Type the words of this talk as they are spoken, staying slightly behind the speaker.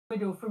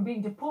Widow from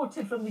being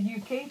deported from the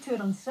UK to an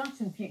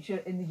uncertain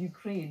future in the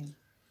Ukraine.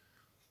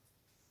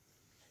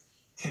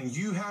 Can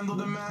you handle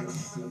the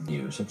max?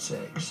 News at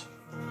 6.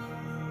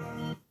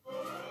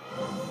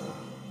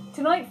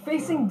 Tonight,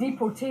 facing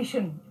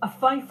deportation, a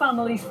five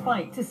families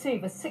fight to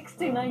save a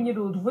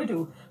 69-year-old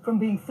widow from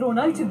being thrown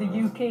out of the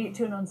UK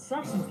to an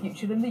uncertain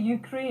future in the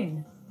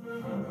Ukraine.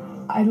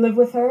 I live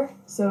with her,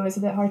 so it's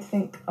a bit hard to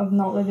think of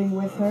not living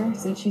with her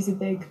since she's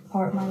a big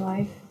part of my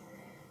life.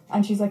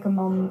 And she's like a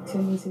mum to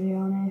me, to be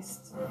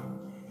honest.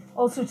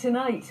 Also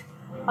tonight,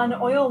 an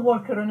oil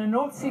worker on a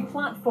North Sea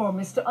platform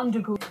is to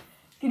undergo...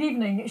 Good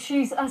evening.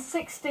 She's a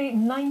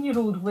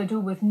 69-year-old widow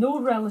with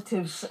no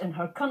relatives in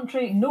her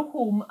country, no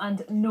home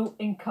and no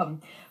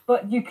income.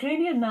 But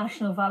Ukrainian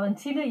national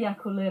Valentyna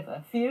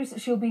Yakovleva fears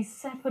she'll be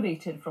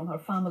separated from her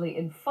family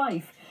in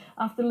Fife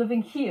after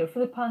living here for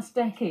the past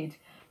decade.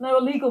 Now, a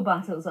legal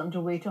battle is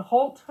underway to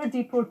halt her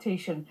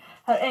deportation.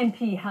 Her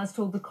MP has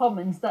told the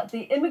Commons that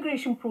the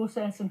immigration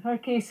process in her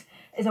case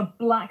is a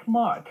black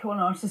mark on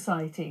our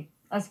society,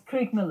 as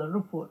Craig Miller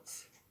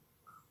reports.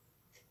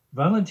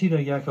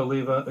 Valentyna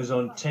Yakovleva is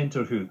on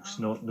tenterhooks,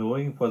 not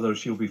knowing whether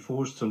she'll be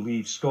forced to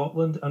leave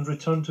Scotland and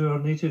return to her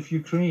native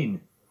Ukraine,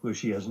 where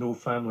she has no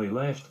family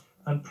left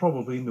and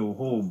probably no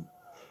home.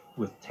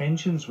 With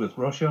tensions with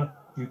Russia,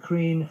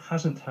 Ukraine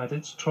hasn't had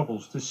its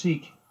troubles to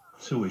seek,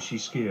 so is she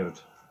scared.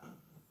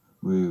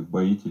 Вы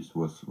боитесь,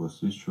 у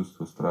вас есть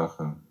чувство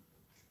страха?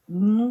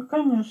 Ну,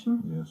 конечно.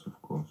 Yes, of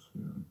course.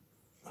 Yeah.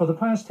 For the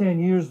past 10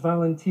 years,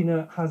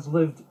 Valentyna has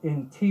lived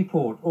in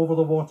Tayport, over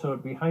the water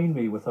behind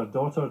me, with her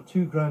daughter,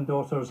 two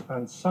granddaughters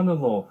and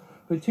son-in-law.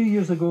 But 2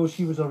 years ago,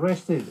 she was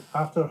arrested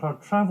after her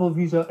travel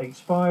visa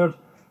expired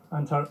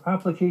and her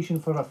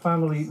application for a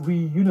family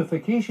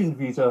reunification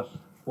visa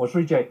was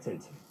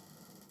rejected.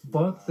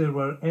 But there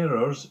were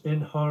errors in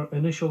her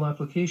initial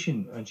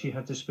application and she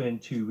had to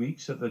spend 2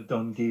 weeks at the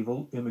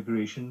Dungavel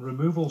Immigration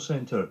Removal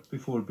Centre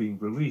before being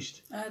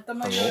released. Her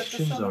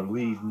options are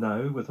leave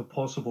now with a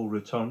possible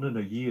return in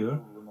a year,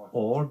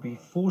 or be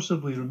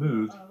forcibly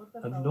removed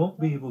and not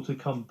be able to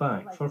come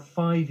back for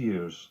 5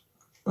 years.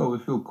 Well, we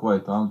feel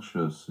quite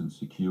anxious,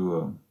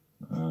 insecure.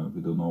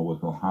 We don't know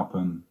what will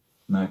happen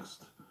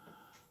next.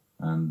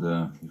 And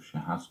if she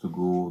has to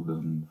go,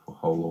 then for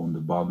how long the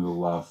ban will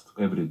last.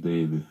 Every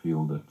day we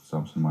feel that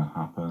something might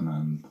happen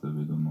and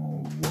we don't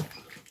know what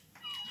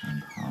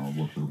and how,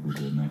 what will be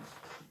the next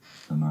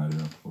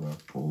scenario for us,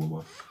 all of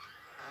us.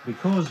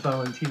 Because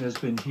Valentyna's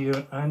been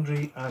here,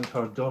 Andrei and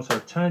her daughter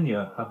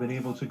Tanya have been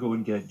able to go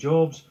and get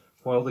jobs,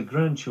 while the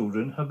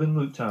grandchildren have been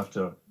looked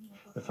after.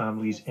 The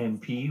family's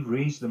MP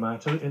raised the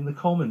matter in the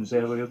Commons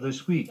earlier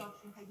this week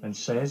and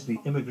says the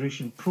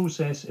immigration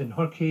process in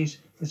her case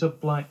is a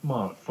black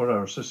mark for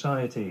our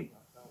society.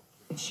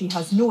 She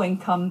has no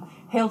income,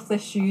 health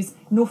issues,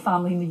 no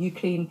family in the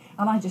Ukraine,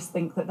 and I just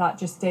think that that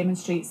just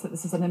demonstrates that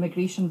this is an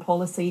immigration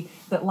policy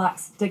that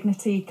lacks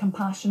dignity,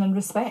 compassion and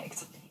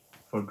respect.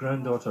 For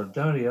granddaughter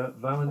Daria,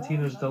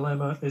 Valentyna's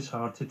dilemma is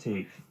hard to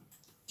take.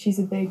 She's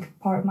a big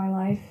part of my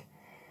life,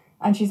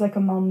 and she's like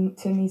a mum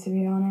to me, to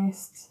be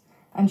honest.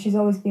 And she's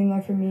always been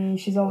there for me.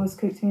 She's always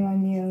cooked me my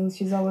meals.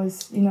 She's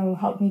always,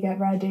 helped me get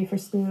ready for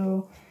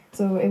school.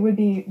 So it would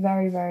be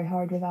very, very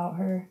hard without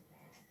her.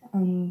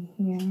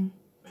 Yeah.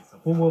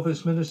 Home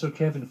Office Minister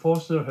Kevin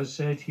Foster has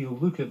said he'll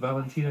look at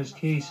Valentyna's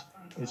case.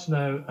 It's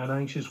now an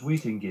anxious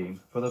waiting game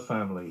for the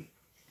family.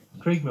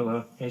 Craig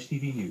Miller,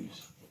 STV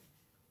News.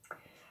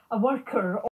 A worker